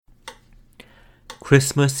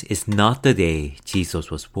Christmas is not the day Jesus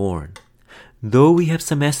was born. Though we have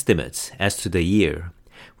some estimates as to the year,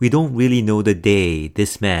 we don't really know the day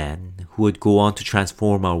this man, who would go on to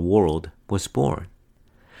transform our world, was born.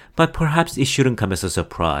 But perhaps it shouldn't come as a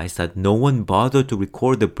surprise that no one bothered to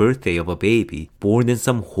record the birthday of a baby born in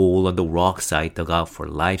some hole on the rock site dug out for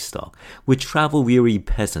livestock, with travel-weary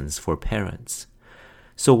peasants for parents.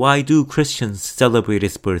 So why do Christians celebrate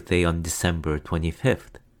his birthday on December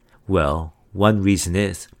 25th? Well, one reason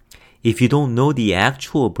is, if you don't know the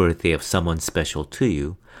actual birthday of someone special to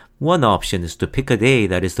you, one option is to pick a day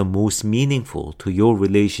that is the most meaningful to your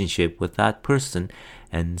relationship with that person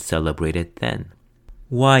and celebrate it then.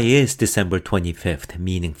 Why is December 25th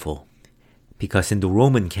meaningful? Because in the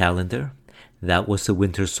Roman calendar, that was the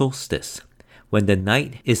winter solstice, when the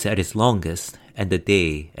night is at its longest and the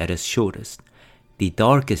day at its shortest, the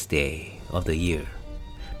darkest day of the year.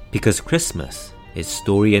 Because Christmas, its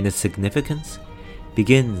story and its significance,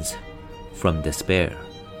 begins from despair.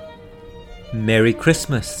 Merry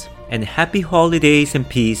Christmas and happy holidays and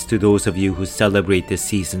peace to those of you who celebrate this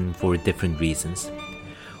season for different reasons.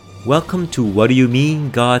 Welcome to What Do You Mean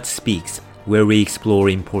God Speaks, where we explore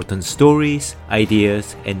important stories,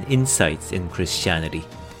 ideas, and insights in Christianity.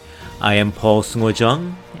 I am Paul Sungo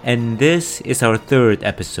Jung, and this is our third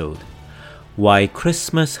episode, Why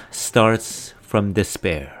Christmas Starts from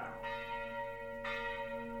Despair.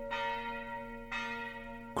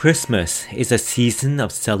 Christmas is a season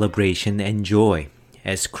of celebration and joy,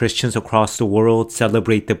 as Christians across the world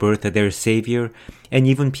celebrate the birth of their Savior, and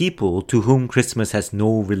even people to whom Christmas has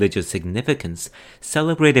no religious significance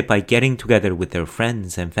celebrate it by getting together with their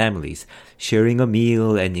friends and families, sharing a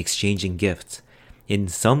meal and exchanging gifts. In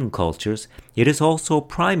some cultures, it is also a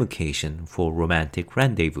prime occasion for romantic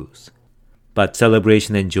rendezvous. But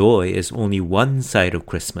celebration and joy is only one side of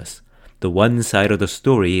Christmas, the one side of the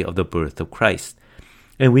story of the birth of Christ.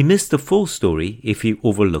 And we miss the full story if we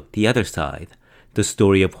overlook the other side, the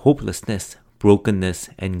story of hopelessness,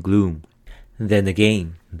 brokenness, and gloom. Then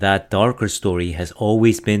again, that darker story has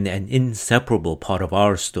always been an inseparable part of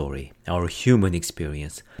our story, our human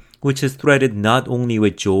experience, which is threaded not only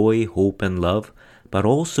with joy, hope, and love, but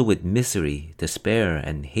also with misery, despair,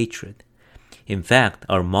 and hatred. In fact,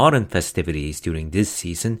 our modern festivities during this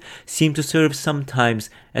season seem to serve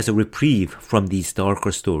sometimes as a reprieve from these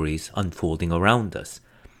darker stories unfolding around us.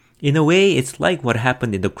 In a way, it's like what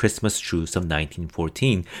happened in the Christmas truce of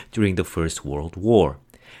 1914 during the First World War.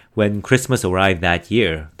 When Christmas arrived that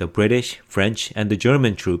year, the British, French, and the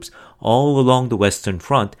German troops all along the Western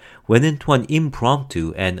Front went into an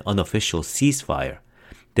impromptu and unofficial ceasefire.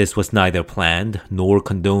 This was neither planned nor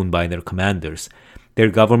condoned by their commanders.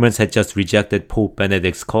 Their governments had just rejected Pope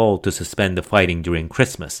Benedict's call to suspend the fighting during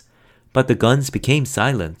Christmas. But the guns became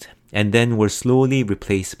silent, and then were slowly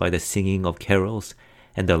replaced by the singing of carols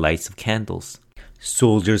and the lights of candles.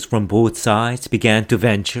 Soldiers from both sides began to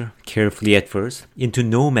venture, carefully at first, into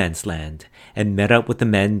no man's land and met up with the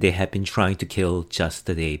men they had been trying to kill just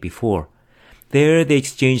the day before. There they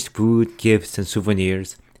exchanged food, gifts, and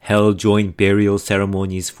souvenirs, held joint burial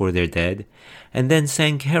ceremonies for their dead, and then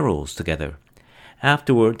sang carols together.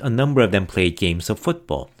 Afterward, a number of them played games of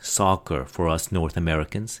football, soccer for us North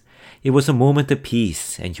Americans. It was a moment of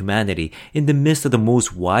peace and humanity in the midst of the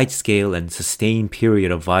most wide-scale and sustained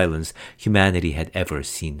period of violence humanity had ever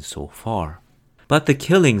seen so far. But the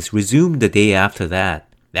killings resumed the day after that.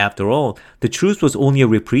 After all, the truce was only a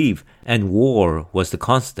reprieve, and war was the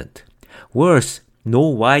constant. Worse, no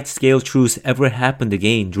wide-scale truce ever happened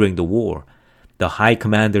again during the war. The high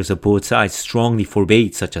commanders of both sides strongly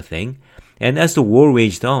forbade such a thing. And as the war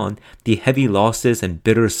waged on, the heavy losses and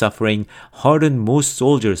bitter suffering hardened most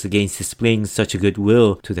soldiers against displaying such a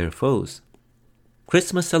goodwill to their foes.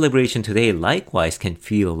 Christmas celebration today likewise can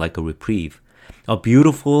feel like a reprieve. A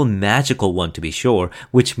beautiful, magical one to be sure,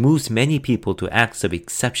 which moves many people to acts of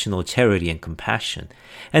exceptional charity and compassion.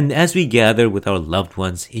 And as we gather with our loved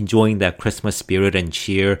ones, enjoying that Christmas spirit and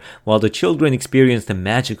cheer, while the children experience the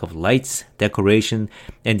magic of lights, decoration,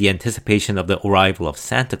 and the anticipation of the arrival of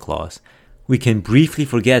Santa Claus, we can briefly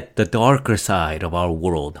forget the darker side of our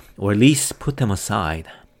world, or at least put them aside.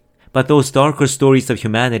 But those darker stories of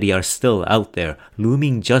humanity are still out there,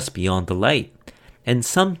 looming just beyond the light. And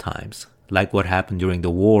sometimes, like what happened during the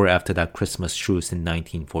war after that Christmas truce in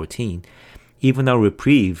 1914, even our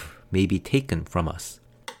reprieve may be taken from us.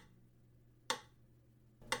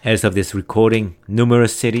 As of this recording,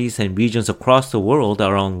 numerous cities and regions across the world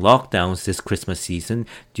are on lockdowns this Christmas season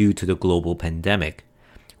due to the global pandemic.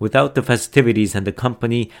 Without the festivities and the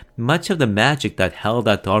company, much of the magic that held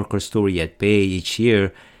that darker story at bay each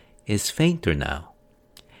year is fainter now.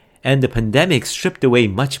 And the pandemic stripped away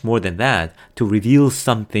much more than that to reveal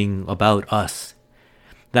something about us.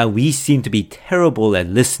 That we seem to be terrible at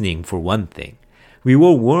listening, for one thing. We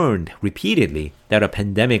were warned repeatedly that a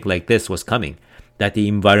pandemic like this was coming, that the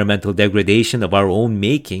environmental degradation of our own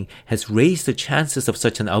making has raised the chances of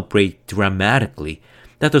such an outbreak dramatically,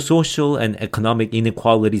 that the social and economic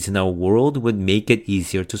inequalities in our world would make it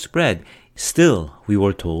easier to spread. Still, we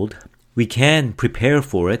were told, we can prepare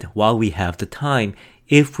for it while we have the time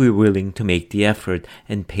if we're willing to make the effort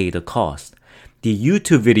and pay the cost. The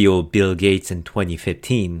YouTube video of Bill Gates in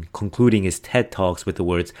 2015, concluding his TED Talks with the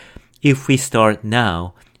words, "If we start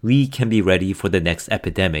now, we can be ready for the next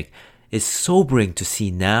epidemic," is sobering to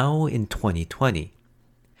see now in 2020.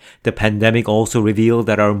 The pandemic also revealed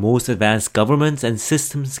that our most advanced governments and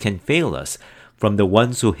systems can fail us, from the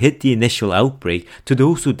ones who hit the initial outbreak to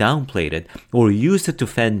those who downplayed it or used it to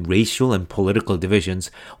fend racial and political divisions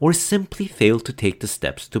or simply failed to take the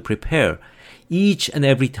steps to prepare. Each and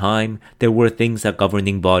every time, there were things that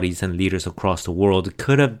governing bodies and leaders across the world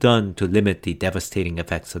could have done to limit the devastating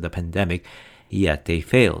effects of the pandemic, yet they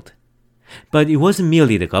failed. But it wasn't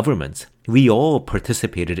merely the governments. We all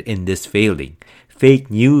participated in this failing. Fake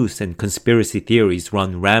news and conspiracy theories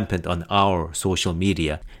run rampant on our social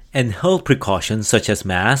media, and health precautions such as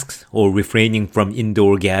masks or refraining from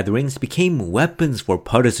indoor gatherings became weapons for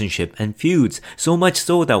partisanship and feuds, so much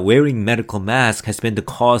so that wearing medical masks has been the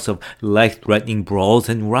cause of life-threatening brawls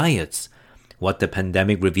and riots. What the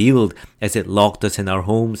pandemic revealed as it locked us in our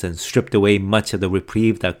homes and stripped away much of the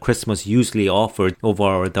reprieve that Christmas usually offered over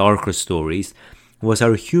our darker stories was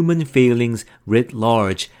our human failings writ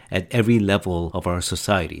large at every level of our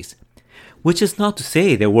societies. Which is not to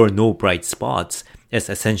say there were no bright spots, as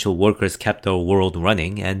essential workers kept our world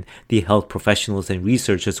running and the health professionals and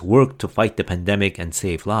researchers worked to fight the pandemic and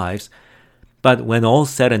save lives. But when all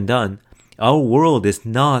said and done, our world is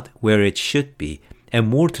not where it should be, and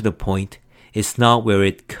more to the point, it's not where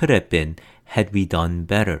it could have been had we done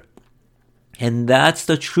better. And that's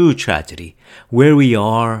the true tragedy. Where we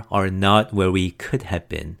are not where we could have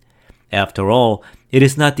been. After all, it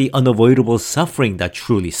is not the unavoidable suffering that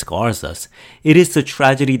truly scars us. It is the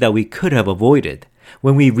tragedy that we could have avoided,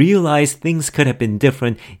 when we realize things could have been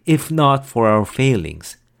different if not for our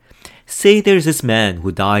failings. Say there's this man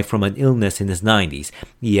who died from an illness in his 90s,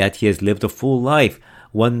 yet he has lived a full life,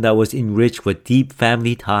 one that was enriched with deep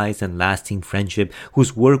family ties and lasting friendship,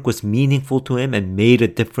 whose work was meaningful to him and made a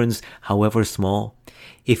difference, however small.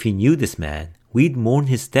 If we knew this man, we'd mourn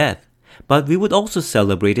his death, but we would also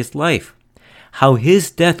celebrate his life. How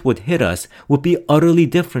his death would hit us would be utterly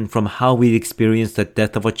different from how we'd experience the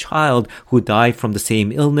death of a child who died from the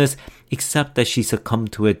same illness, except that she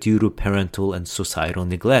succumbed to it due to parental and societal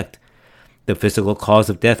neglect. The physical cause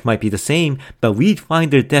of death might be the same, but we'd find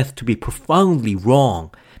their death to be profoundly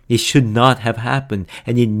wrong. It should not have happened,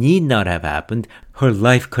 and it need not have happened. Her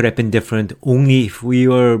life could have been different only if we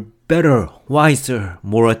were better, wiser,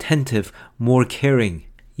 more attentive, more caring.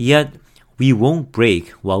 Yet, we won't break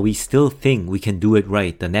while we still think we can do it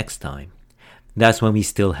right the next time. That's when we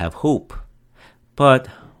still have hope. But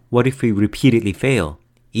what if we repeatedly fail?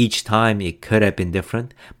 Each time it could have been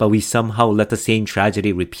different, but we somehow let the same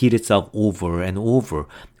tragedy repeat itself over and over.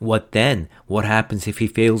 What then? What happens if we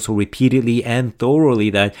fail so repeatedly and thoroughly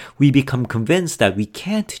that we become convinced that we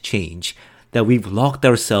can't change? That we've locked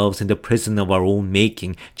ourselves in the prison of our own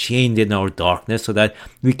making, chained in our darkness so that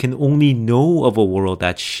we can only know of a world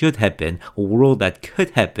that should have been, a world that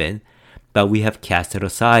could have been, but we have cast it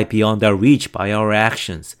aside beyond our reach by our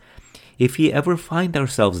actions. If we ever find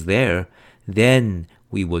ourselves there, then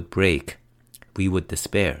we would break. We would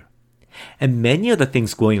despair. And many of the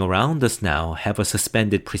things going around us now have us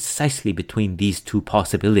suspended precisely between these two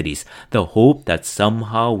possibilities. The hope that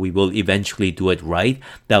somehow we will eventually do it right,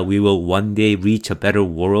 that we will one day reach a better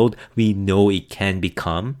world we know it can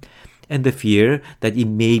become, and the fear that it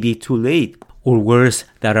may be too late, or worse,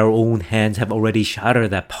 that our own hands have already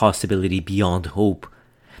shattered that possibility beyond hope.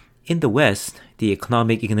 In the West, the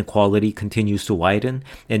economic inequality continues to widen,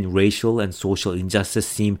 and racial and social injustice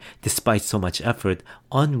seem, despite so much effort,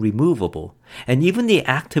 unremovable. And even the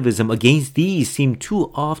activism against these seem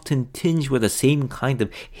too often tinged with the same kind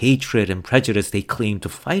of hatred and prejudice they claim to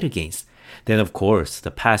fight against. Then, of course,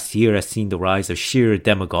 the past year has seen the rise of sheer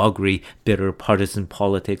demagoguery, bitter partisan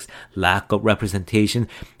politics, lack of representation,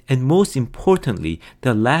 and most importantly,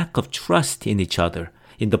 the lack of trust in each other,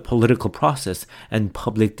 in the political process and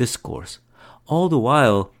public discourse. All the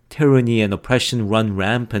while, tyranny and oppression run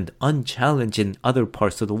rampant, unchallenged in other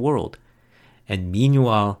parts of the world. And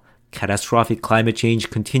meanwhile, catastrophic climate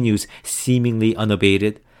change continues seemingly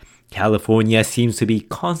unabated. California seems to be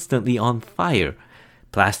constantly on fire.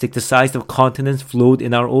 Plastic the size of continents float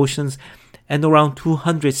in our oceans, and around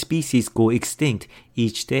 200 species go extinct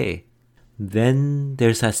each day. Then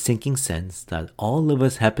there's that sinking sense that all of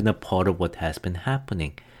us have been a part of what has been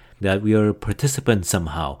happening, that we are participants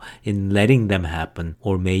somehow in letting them happen,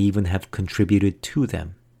 or may even have contributed to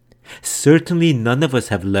them. Certainly none of us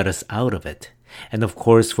have let us out of it. And of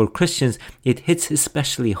course, for Christians, it hits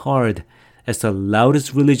especially hard, as the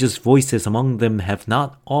loudest religious voices among them have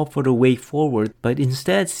not offered a way forward, but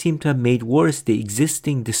instead seem to have made worse the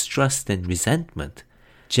existing distrust and resentment.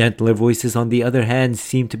 Gentler voices, on the other hand,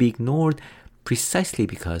 seem to be ignored precisely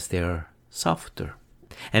because they are softer.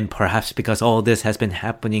 And perhaps because all this has been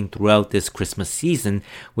happening throughout this Christmas season,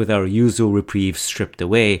 with our usual reprieve stripped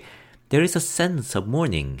away, there is a sense of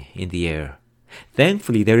mourning in the air.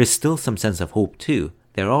 Thankfully, there is still some sense of hope too.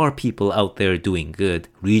 There are people out there doing good,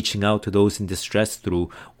 reaching out to those in distress through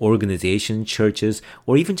organizations, churches,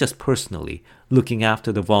 or even just personally, looking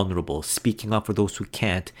after the vulnerable, speaking up for those who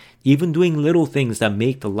can't, even doing little things that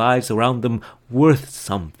make the lives around them worth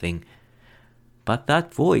something. But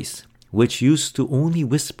that voice, which used to only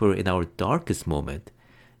whisper in our darkest moment,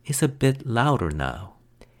 is a bit louder now.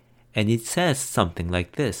 And it says something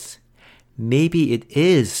like this: maybe it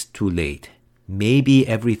is too late. Maybe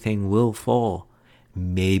everything will fall.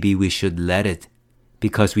 Maybe we should let it,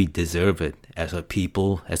 because we deserve it as a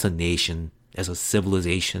people, as a nation, as a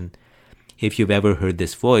civilization. If you've ever heard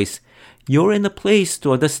this voice, you're in a place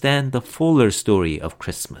to understand the fuller story of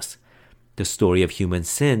Christmas, the story of human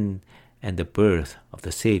sin and the birth of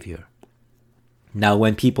the Savior. Now,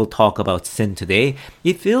 when people talk about sin today,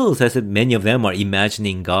 it feels as if many of them are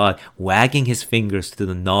imagining God wagging his fingers to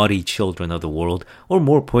the naughty children of the world, or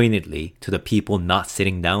more poignantly, to the people not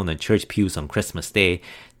sitting down on church pews on Christmas Day,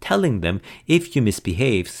 telling them if you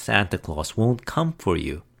misbehave, Santa Claus won't come for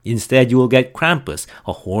you. Instead, you will get Krampus,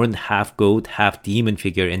 a horned half-goat, half-demon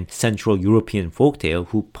figure in Central European folktale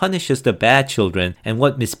who punishes the bad children, and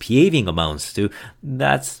what misbehaving amounts to,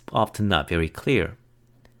 that's often not very clear.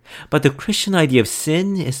 But the Christian idea of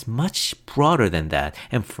sin is much broader than that,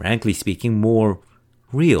 and frankly speaking, more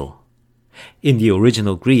real. In the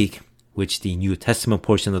original Greek, which the New Testament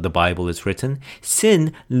portion of the Bible is written,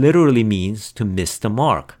 sin literally means to miss the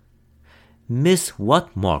mark. Miss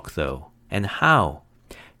what mark, though, and how?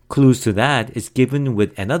 Clues to that is given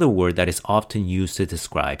with another word that is often used to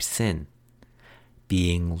describe sin: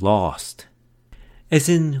 being lost. As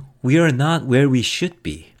in, we are not where we should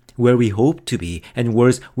be, where we hope to be, and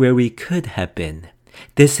worse, where we could have been.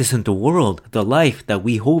 This isn't the world, the life that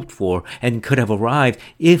we hoped for and could have arrived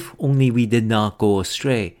if only we did not go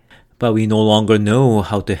astray. But we no longer know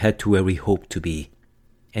how to head to where we hope to be.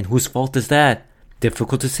 And whose fault is that?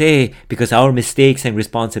 Difficult to say, because our mistakes and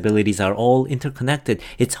responsibilities are all interconnected.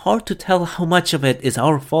 It's hard to tell how much of it is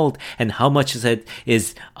our fault and how much of it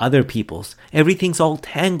is other people's. Everything's all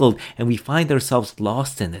tangled and we find ourselves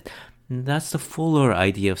lost in it. That's the fuller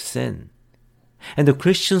idea of sin. And the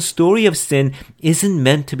Christian story of sin isn't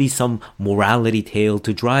meant to be some morality tale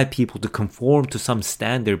to drive people to conform to some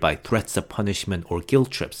standard by threats of punishment or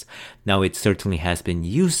guilt trips. Now, it certainly has been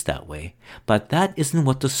used that way, but that isn't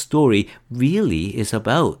what the story really is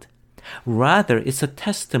about. Rather, it's a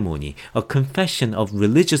testimony, a confession of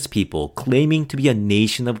religious people claiming to be a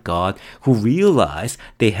nation of God who realize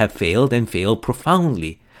they have failed and failed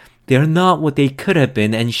profoundly. They're not what they could have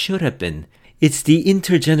been and should have been. It's the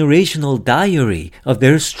intergenerational diary of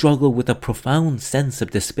their struggle with a profound sense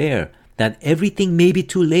of despair, that everything may be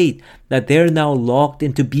too late, that they're now locked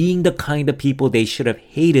into being the kind of people they should have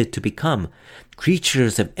hated to become,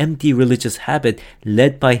 creatures of empty religious habit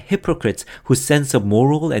led by hypocrites whose sense of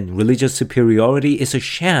moral and religious superiority is a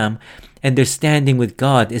sham, and their standing with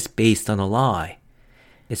God is based on a lie.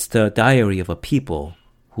 It's the diary of a people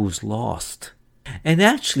who's lost. And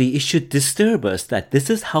actually, it should disturb us that this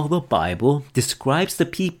is how the Bible describes the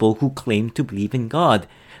people who claim to believe in God,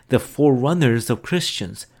 the forerunners of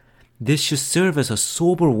Christians. This should serve as a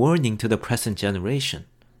sober warning to the present generation.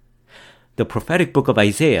 The prophetic book of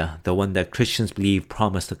Isaiah, the one that Christians believe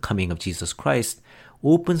promised the coming of Jesus Christ,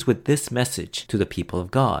 opens with this message to the people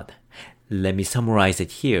of God. Let me summarize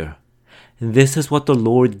it here. This is what the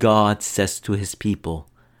Lord God says to his people.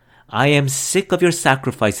 I am sick of your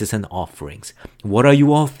sacrifices and offerings. What are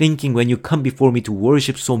you all thinking when you come before me to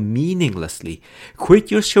worship so meaninglessly? Quit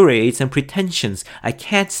your charades and pretensions. I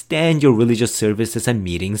can't stand your religious services and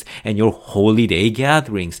meetings and your holy day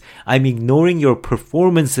gatherings. I'm ignoring your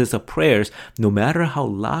performances of prayers, no matter how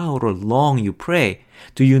loud or long you pray.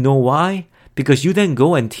 Do you know why? Because you then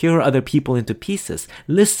go and tear other people into pieces.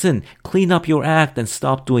 Listen, clean up your act and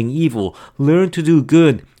stop doing evil. Learn to do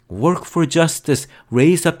good. Work for justice,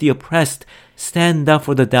 raise up the oppressed, stand up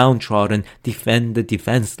for the downtrodden, defend the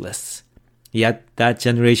defenseless. Yet that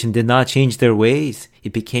generation did not change their ways.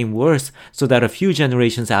 It became worse, so that a few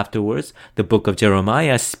generations afterwards, the book of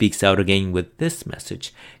Jeremiah speaks out again with this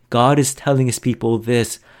message. God is telling his people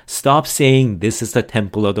this: stop saying, this is the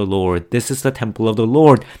temple of the Lord, this is the temple of the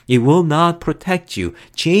Lord. It will not protect you.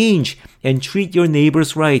 Change and treat your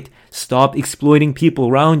neighbors right. Stop exploiting people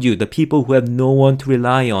around you, the people who have no one to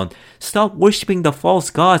rely on. Stop worshiping the false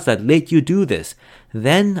gods that let you do this.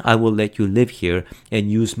 Then I will let you live here and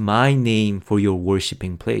use my name for your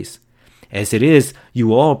worshiping place. As it is,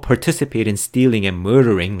 you all participate in stealing and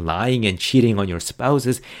murdering, lying and cheating on your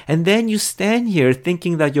spouses, and then you stand here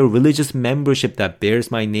thinking that your religious membership that bears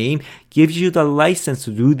my name gives you the license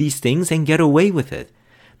to do these things and get away with it.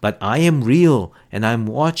 But I am real, and I am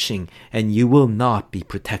watching, and you will not be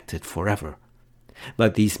protected forever.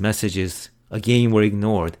 But these messages, again, were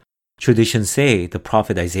ignored. Traditions say the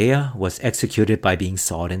prophet Isaiah was executed by being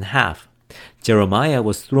sawed in half. Jeremiah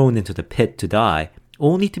was thrown into the pit to die,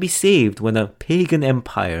 only to be saved when a pagan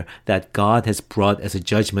empire that God has brought as a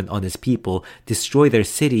judgment on his people destroyed their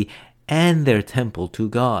city and their temple to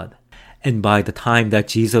God. And by the time that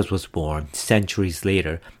Jesus was born, centuries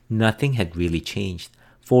later, nothing had really changed.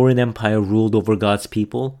 Foreign empire ruled over God's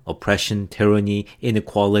people. Oppression, tyranny,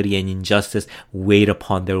 inequality, and injustice weighed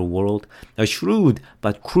upon their world. A shrewd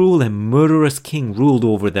but cruel and murderous king ruled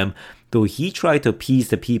over them, though he tried to appease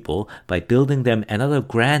the people by building them another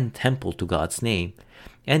grand temple to God's name.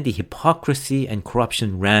 And the hypocrisy and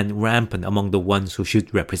corruption ran rampant among the ones who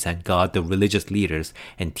should represent God, the religious leaders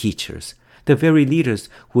and teachers, the very leaders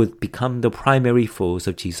who would become the primary foes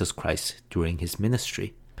of Jesus Christ during his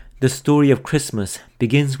ministry. The story of Christmas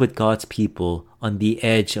begins with God's people on the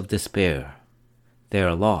edge of despair. They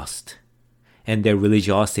are lost, and their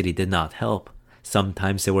religiosity did not help.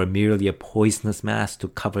 Sometimes they were merely a poisonous mask to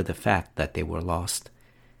cover the fact that they were lost.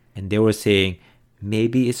 And they were saying,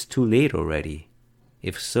 maybe it's too late already.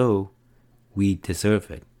 If so, we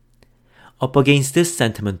deserve it. Up against this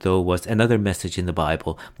sentiment, though, was another message in the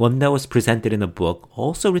Bible, one that was presented in a book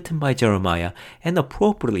also written by Jeremiah and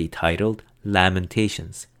appropriately titled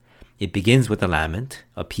Lamentations. It begins with a lament,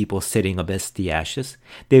 a people sitting amidst the ashes.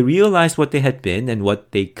 They realized what they had been and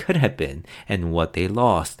what they could have been and what they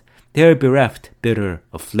lost. They are bereft, bitter,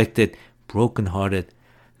 afflicted, broken-hearted.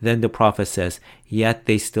 Then the prophet says, yet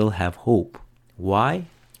they still have hope. Why?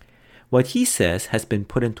 What he says has been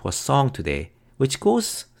put into a song today, which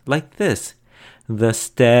goes like this. The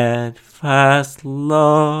steadfast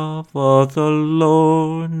love of the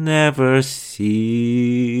Lord never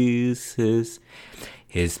ceases.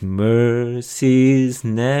 His mercies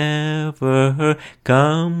never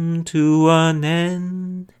come to an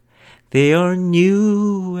end. They are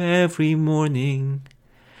new every morning,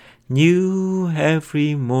 new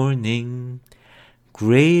every morning.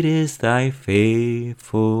 Great is thy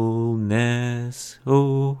faithfulness,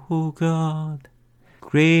 O God.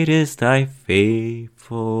 Great is thy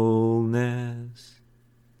faithfulness.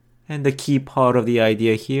 And the key part of the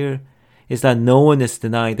idea here is that no one is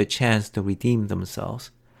denied the chance to redeem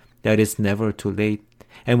themselves. That it's never too late.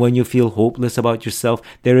 And when you feel hopeless about yourself,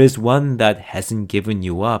 there is one that hasn't given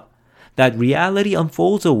you up. That reality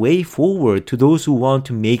unfolds a way forward to those who want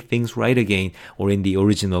to make things right again, or in the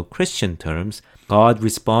original Christian terms, God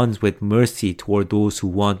responds with mercy toward those who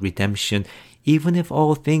want redemption, even if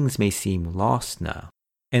all things may seem lost now.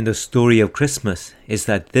 And the story of Christmas is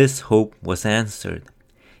that this hope was answered.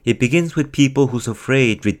 It begins with people who's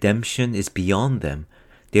afraid redemption is beyond them.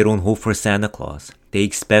 They don't hope for Santa Claus. They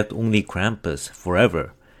expect only Krampus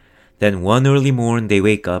forever. Then one early morn they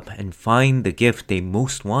wake up and find the gift they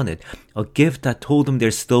most wanted, a gift that told them they're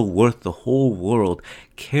still worth the whole world,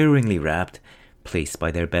 caringly wrapped, placed by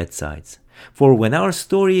their bedsides. For when our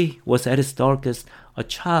story was at its darkest, a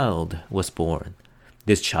child was born.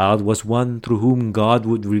 This child was one through whom God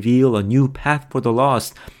would reveal a new path for the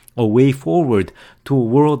lost, a way forward to a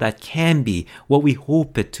world that can be what we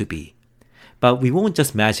hope it to be. But we won't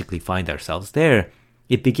just magically find ourselves there.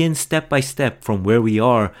 It begins step by step from where we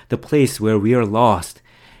are, the place where we are lost.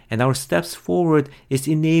 And our steps forward is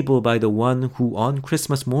enabled by the one who on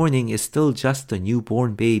Christmas morning is still just a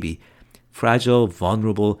newborn baby, fragile,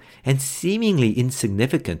 vulnerable, and seemingly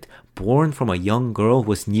insignificant, born from a young girl who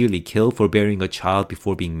was nearly killed for bearing a child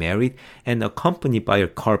before being married and accompanied by her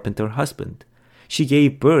carpenter husband. She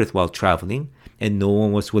gave birth while traveling, and no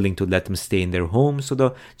one was willing to let them stay in their home, so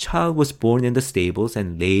the child was born in the stables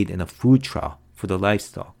and laid in a food trough for the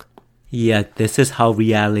livestock. Yet this is how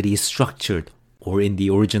reality is structured, or in the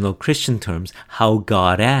original Christian terms, how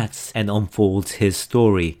God acts and unfolds his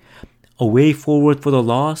story. A way forward for the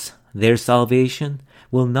lost, their salvation,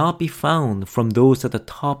 will not be found from those at the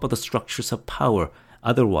top of the structures of power.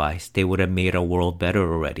 Otherwise, they would have made our world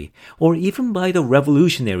better already. Or even by the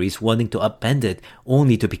revolutionaries wanting to upend it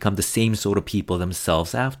only to become the same sort of people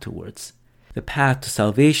themselves afterwards. The path to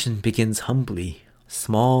salvation begins humbly,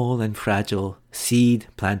 small and fragile, seed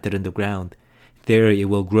planted in the ground. There it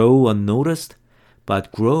will grow unnoticed,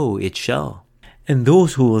 but grow it shall. And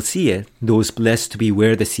those who will see it, those blessed to be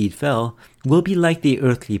where the seed fell, will be like the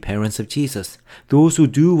earthly parents of Jesus, those who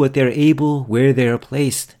do what they are able where they are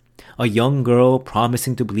placed. A young girl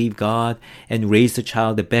promising to believe God and raise the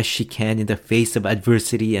child the best she can in the face of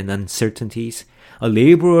adversity and uncertainties. A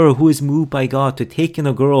laborer who is moved by God to take in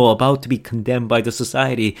a girl about to be condemned by the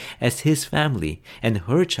society as his family and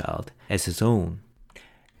her child as his own.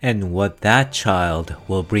 And what that child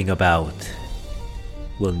will bring about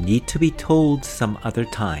will need to be told some other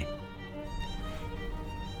time.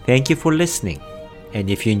 Thank you for listening. And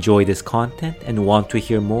if you enjoy this content and want to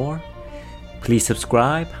hear more, please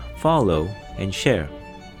subscribe, follow, and share.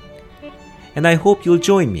 And I hope you'll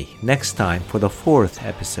join me next time for the 4th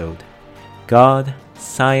episode, God,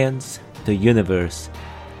 Science, the Universe,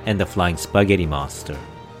 and the Flying Spaghetti Monster.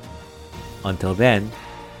 Until then,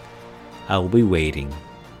 I'll be waiting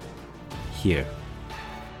here.